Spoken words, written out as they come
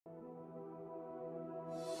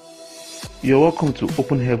You're welcome to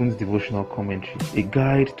Open Heaven's Devotional Commentary, a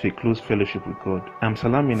guide to a close fellowship with God. I'm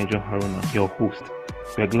Salami Nejo Haruna, your host.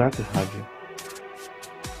 We are glad to have you.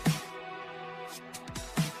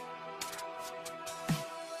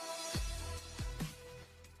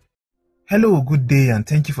 Hello, good day, and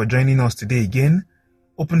thank you for joining us today again.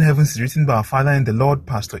 Open Heavens is written by our Father in the Lord,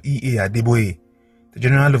 Pastor E.A. Adeboye, the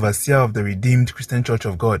General Overseer of the Redeemed Christian Church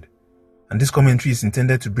of God. And this commentary is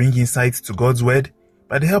intended to bring insights to God's Word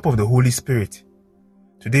by the help of the Holy Spirit.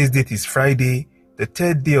 Today's date is Friday, the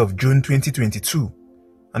 3rd day of June 2022,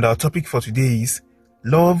 and our topic for today is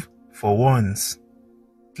Love Forewarns.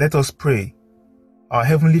 Let us pray. Our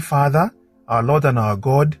Heavenly Father, our Lord and our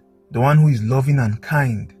God, the one who is loving and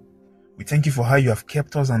kind, we thank you for how you have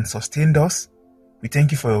kept us and sustained us. We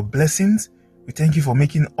thank you for your blessings. We thank you for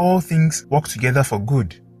making all things work together for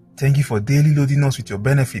good. Thank you for daily loading us with your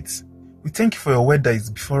benefits. We thank you for your word that is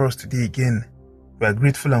before us today again. We are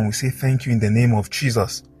grateful and we say thank you in the name of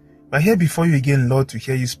Jesus. We are here before you again, Lord, to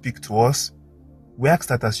hear you speak to us. We ask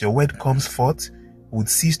that as your word comes forth, we would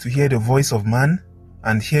cease to hear the voice of man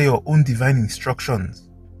and hear your own divine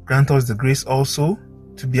instructions. Grant us the grace also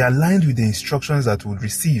to be aligned with the instructions that we would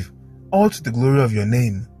receive, all to the glory of your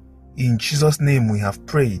name. In Jesus' name we have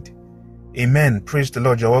prayed. Amen. Praise the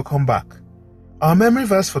Lord. You're welcome back. Our memory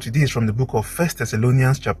verse for today is from the book of 1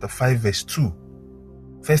 Thessalonians chapter 5 verse 2.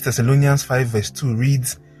 1 Thessalonians 5 verse 2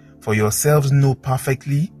 reads, "For yourselves know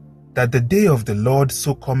perfectly that the day of the Lord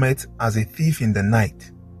so cometh as a thief in the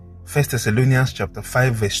night." 1 Thessalonians chapter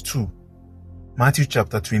 5 verse 2. Matthew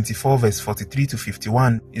chapter 24 verse 43 to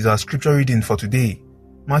 51 is our scripture reading for today.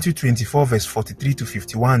 Matthew 24 verse 43 to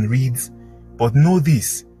 51 reads, "But know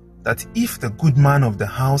this, that if the good man of the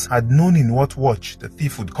house had known in what watch the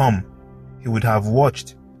thief would come, he would have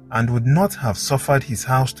watched and would not have suffered his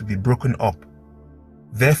house to be broken up.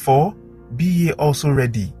 Therefore be ye also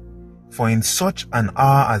ready, for in such an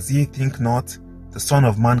hour as ye think not, the Son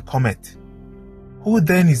of Man cometh. Who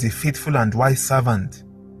then is a faithful and wise servant,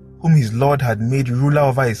 whom his Lord had made ruler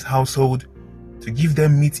over his household, to give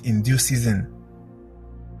them meat in due season?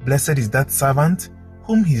 Blessed is that servant,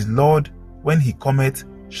 whom his Lord, when he cometh,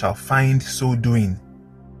 shall find so doing.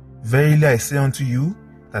 Verily I say unto you,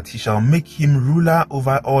 that he shall make him ruler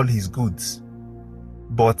over all his goods.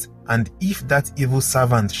 And if that evil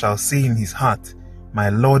servant shall say in his heart, My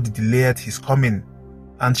Lord delayeth his coming,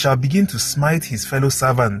 and shall begin to smite his fellow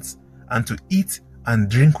servants, and to eat and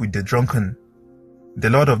drink with the drunken, the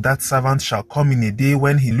Lord of that servant shall come in a day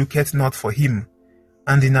when he looketh not for him,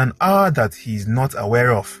 and in an hour that he is not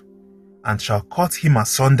aware of, and shall cut him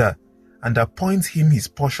asunder, and appoint him his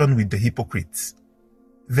portion with the hypocrites.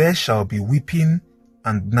 There shall be weeping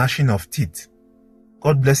and gnashing of teeth."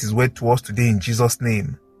 God bless his word to us today in Jesus'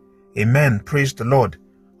 name. Amen. Praise the Lord.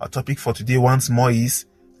 Our topic for today once more is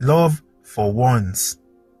Love Forewarns.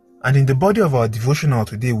 And in the body of our devotional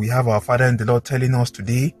today, we have our Father in the Lord telling us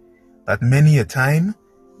today that many a time,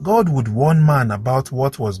 God would warn man about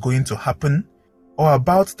what was going to happen or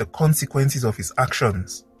about the consequences of his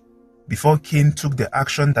actions. Before Cain took the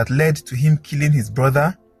action that led to him killing his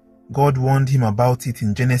brother, God warned him about it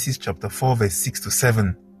in Genesis chapter 4 verse 6 to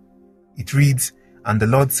 7. It reads, "And the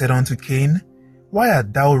Lord said unto Cain, Why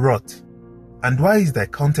art thou wroth? And why is thy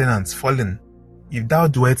countenance fallen? If thou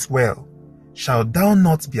doest well, shalt thou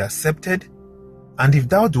not be accepted? And if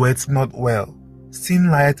thou doest not well,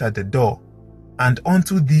 sin lieth at the door, and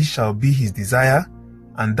unto thee shall be his desire,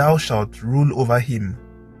 and thou shalt rule over him."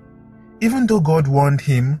 Even though God warned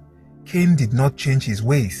him, Cain did not change his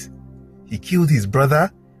ways. He killed his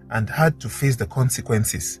brother and had to face the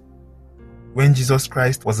consequences. When Jesus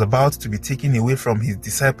Christ was about to be taken away from his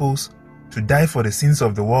disciples to die for the sins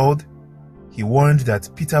of the world, he warned that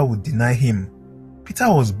Peter would deny him. Peter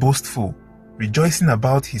was boastful, rejoicing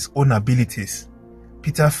about his own abilities.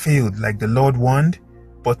 Peter failed like the Lord warned,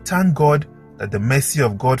 but thank God that the mercy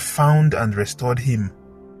of God found and restored him.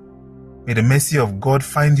 May the mercy of God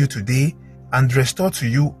find you today and restore to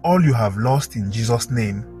you all you have lost in Jesus'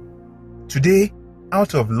 name. Today,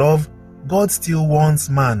 out of love, God still warns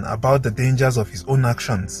man about the dangers of his own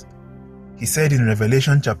actions. He said in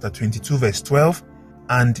Revelation chapter 22 verse 12,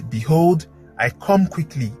 "And behold, I come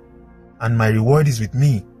quickly, and my reward is with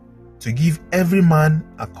me, to give every man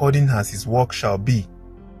according as his work shall be."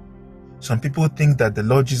 Some people think that the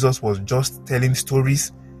Lord Jesus was just telling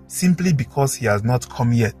stories simply because he has not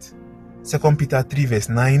come yet. 2 Peter 3 verse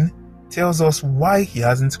 9 tells us why he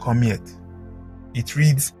hasn't come yet. It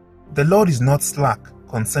reads, "The Lord is not slack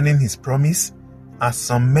concerning his promise, as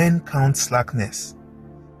some men count slackness,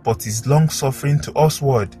 but is long-suffering to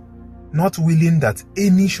usward, not willing that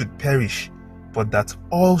any should perish, but that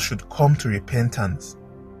all should come to repentance."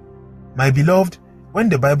 My beloved, when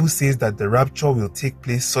the Bible says that the rapture will take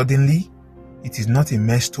place suddenly, it is not a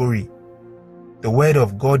mere story. The word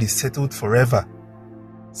of God is settled forever.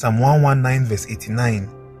 Psalm 119 verse 89.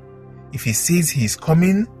 If he says he is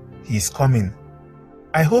coming, he is coming.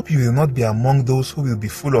 I hope you will not be among those who will be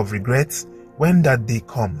full of regrets when that day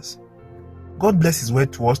comes. God bless his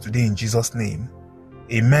word to us today in Jesus' name.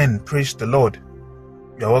 Amen. Praise the Lord.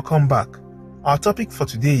 You are welcome back. Our topic for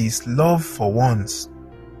today is love for once.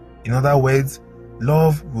 In other words,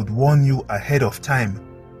 love would warn you ahead of time.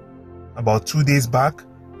 About 2 days back,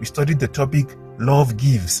 we studied the topic Love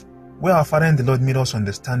Gives, where our Father in the Lord made us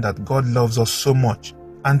understand that God loves us so much,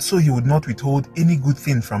 and so he would not withhold any good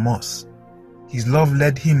thing from us. His love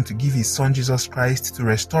led him to give his Son Jesus Christ to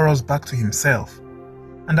restore us back to himself.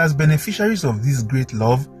 And as beneficiaries of this great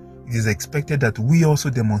love, it is expected that we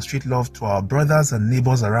also demonstrate love to our brothers and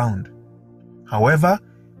neighbors around. However,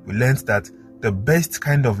 we learned that the best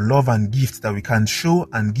kind of love and gifts that we can show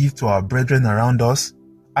and give to our brethren around us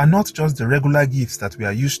are not just the regular gifts that we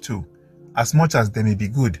are used to, as much as they may be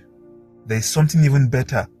good. There is something even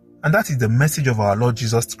better, and that is the message of our Lord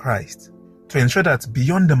Jesus Christ, to ensure that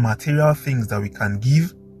beyond the material things that we can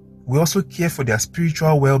give, we also care for their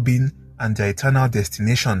spiritual well-being and their eternal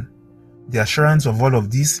destination. The assurance of all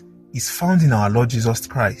of this is found in our Lord Jesus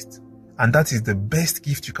Christ, and that is the best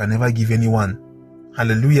gift you can ever give anyone.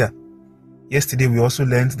 Hallelujah. Yesterday we also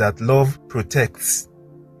learned that love protects.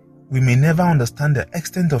 We may never understand the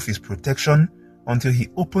extent of his protection until he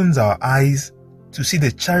opens our eyes to see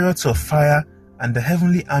the chariots of fire and the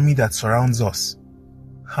heavenly army that surrounds us.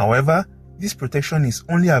 However, this protection is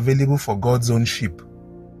only available for God's own sheep.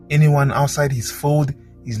 Anyone outside his fold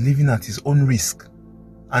is living at his own risk,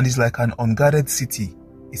 and is like an unguarded city,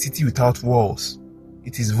 a city without walls.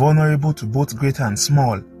 It is vulnerable to both great and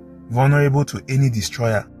small, vulnerable to any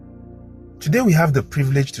destroyer. Today we have the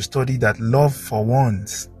privilege to study that love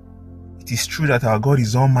forewarns. It is true that our God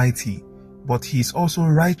is almighty, but he is also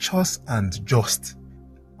righteous and just.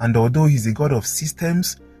 And although he is a God of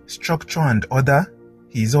systems, structure and order,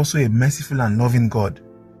 he is also a merciful and loving God.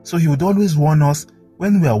 So he would always warn us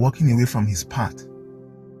when we are walking away from his path.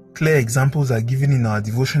 Clear examples are given in our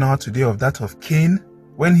devotional today of that of Cain,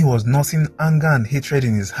 when he was nursing anger and hatred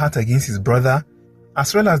in his heart against his brother,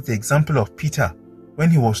 as well as the example of Peter, when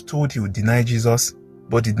he was told he would deny Jesus,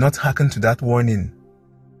 but did not hearken to that warning.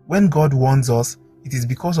 When God warns us, it is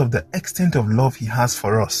because of the extent of love he has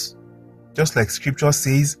for us. Just like scripture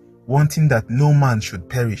says, wanting that no man should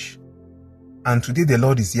perish. And today the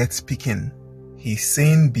Lord is yet speaking. He is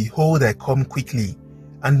saying, behold, I come quickly,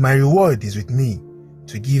 and my reward is with me,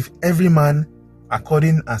 to give every man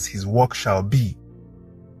according as his work shall be.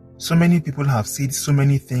 So many people have said so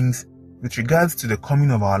many things with regards to the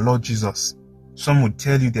coming of our Lord Jesus. Some would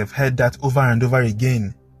tell you they've heard that over and over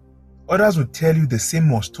again. Others would tell you the same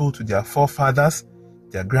was told to their forefathers,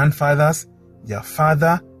 their grandfathers, their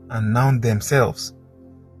father, and now themselves.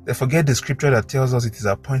 They forget the scripture that tells us it is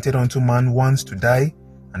appointed unto man once to die,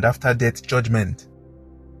 and after death judgment.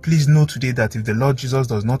 Please know today that if the Lord Jesus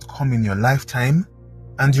does not come in your lifetime,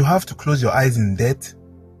 and you have to close your eyes in death,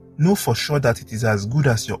 know for sure that it is as good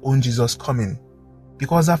as your own Jesus coming.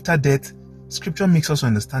 Because after death, scripture makes us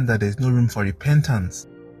understand that there is no room for repentance.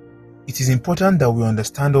 It is important that we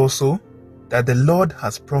understand also that the Lord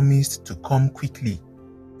has promised to come quickly.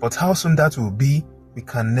 But how soon that will be, we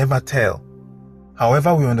can never tell.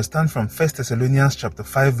 However, we understand from 1 Thessalonians chapter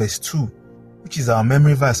 5 verse 2, which is our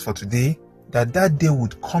memory verse for today, that that day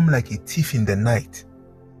would come like a thief in the night.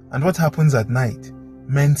 And what happens at night?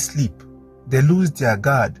 Men sleep. They lose their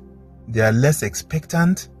guard. They are less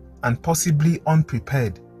expectant and possibly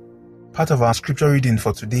unprepared. Part of our scripture reading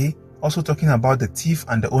for today, also talking about the thief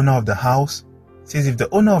and the owner of the house, says if the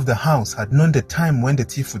owner of the house had known the time when the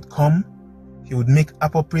thief would come, he would make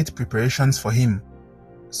appropriate preparations for him.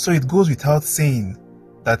 So it goes without saying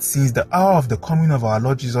that since the hour of the coming of our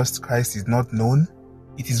Lord Jesus Christ is not known,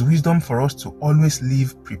 it is wisdom for us to always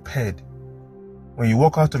live prepared. When you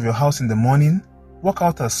walk out of your house in the morning, walk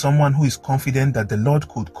out as someone who is confident that the Lord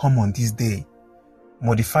could come on this day.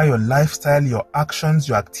 Modify your lifestyle, your actions,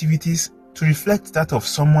 your activities to reflect that of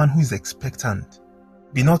someone who is expectant.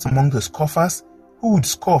 Be not among the scoffers who would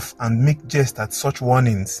scoff and make jest at such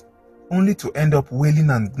warnings, only to end up wailing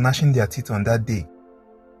and gnashing their teeth on that day.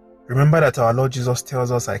 Remember that our Lord Jesus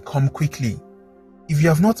tells us, I come quickly. If you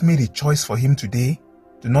have not made a choice for him today,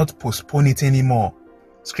 do not postpone it anymore.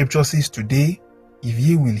 Scripture says today, if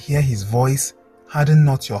ye will hear his voice, harden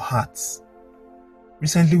not your hearts.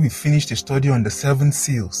 Recently we finished a study on the 7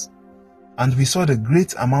 seals, and we saw the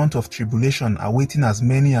great amount of tribulation awaiting as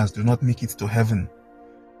many as do not make it to heaven.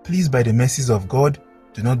 Please, by the mercies of God,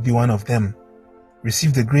 Do not be one of them.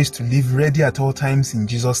 Receive the grace to live ready at all times in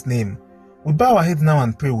Jesus' name. We'll bow our head now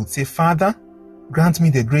and pray. We'll say, Father, grant me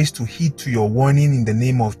the grace to heed to your warning in the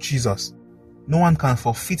name of Jesus. No one can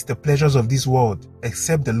forfeit the pleasures of this world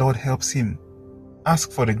except the Lord helps him.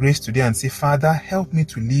 Ask for the grace today and say, Father, help me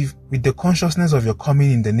to live with the consciousness of your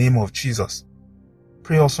coming in the name of Jesus.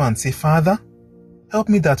 Pray also and say, Father, help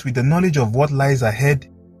me that with the knowledge of what lies ahead,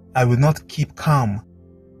 I will not keep calm.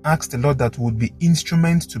 Ask the Lord that we would be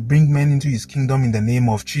instruments to bring men into his kingdom in the name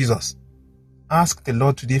of Jesus. Ask the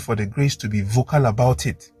Lord today for the grace to be vocal about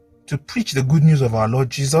it, to preach the good news of our Lord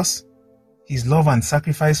Jesus, his love and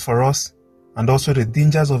sacrifice for us, and also the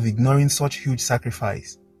dangers of ignoring such huge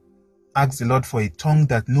sacrifice. Ask the Lord for a tongue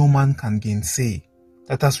that no man can gainsay,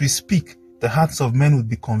 that as we speak, the hearts of men would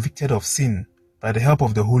be convicted of sin by the help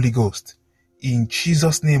of the Holy Ghost. In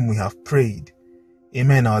Jesus' name we have prayed.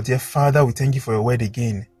 Amen. Our dear Father, we thank you for your word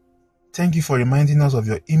again. Thank you for reminding us of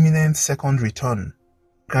your imminent second return.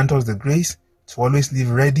 Grant us the grace to always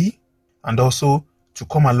live ready and also to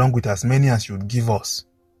come along with as many as you would give us.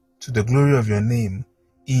 To the glory of your name.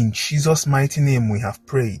 In Jesus' mighty name we have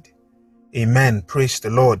prayed. Amen. Praise the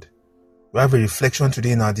Lord. We have a reflection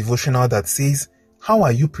today in our devotional that says, how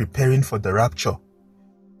are you preparing for the rapture?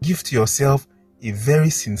 Give to yourself a very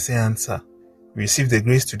sincere answer. Receive the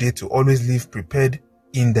grace today to always live prepared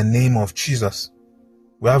in the name of Jesus.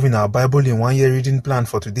 We have in our Bible in 1 year reading plan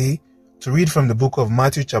for today to read from the book of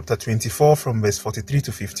Matthew chapter 24 from verse 43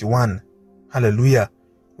 to 51. Hallelujah.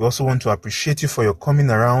 We also want to appreciate you for your coming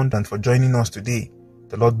around and for joining us today.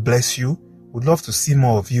 The Lord bless you. We'd love to see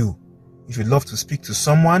more of you. If you'd love to speak to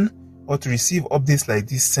someone or to receive updates like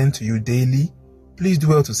this sent to you daily, please do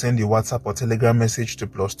well to send a WhatsApp or Telegram message to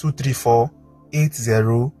 +234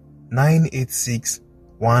 80 986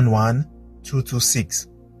 11226.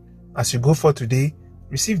 As you go for today,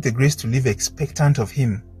 receive the grace to live expectant of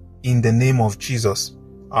him in the name of Jesus.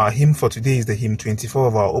 Our hymn for today is the hymn 24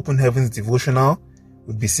 of our Open Heavens devotional.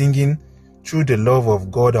 We'll be singing Through the Love of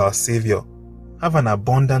God our Savior. Have an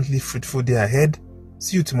abundantly fruitful day ahead.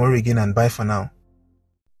 See you tomorrow again and bye for now.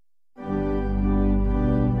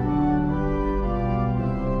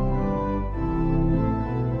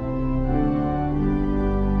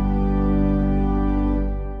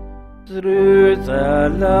 Through the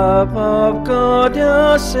love of God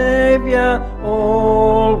our Saviour,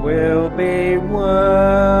 all will be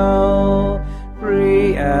well.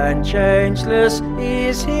 Free and changeless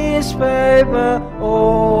is his favour,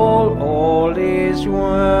 all is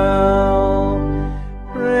well.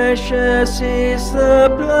 Precious is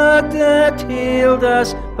the blood that healed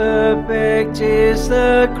us, perfect is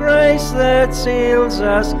the grace that seals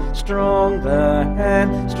us, strong the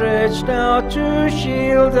hand stretched out to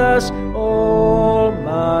shield us, all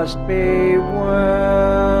must be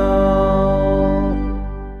well.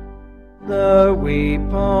 Though we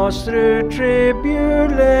pass through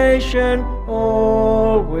tribulation,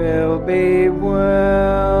 all will be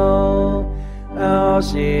well.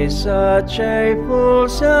 Ours is such a full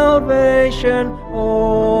salvation,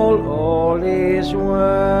 all is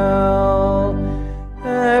well.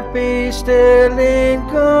 Happy still in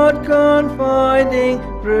God confiding,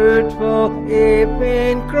 fruitful if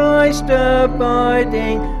in Christ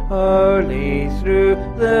abiding, holy through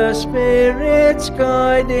the Spirit's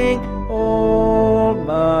guiding, all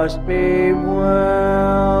must be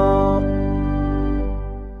well.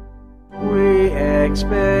 We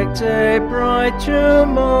expect a bright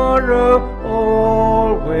tomorrow,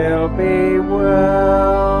 all will be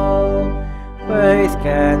well. Faith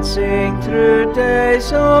can sing through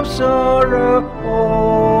days of sorrow,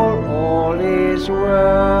 all is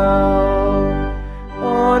well.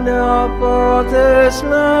 On our Father's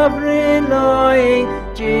love relying,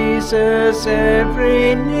 Jesus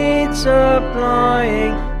every need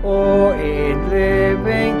supplying, or in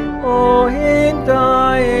living or in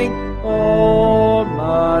dying, all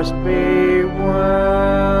must be well.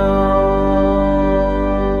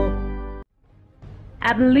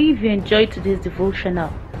 I believe you enjoyed today's devotional.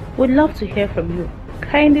 We'd love to hear from you.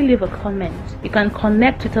 Kindly leave a comment. You can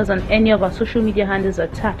connect with us on any of our social media handles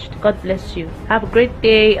attached. God bless you. Have a great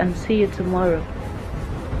day and see you tomorrow.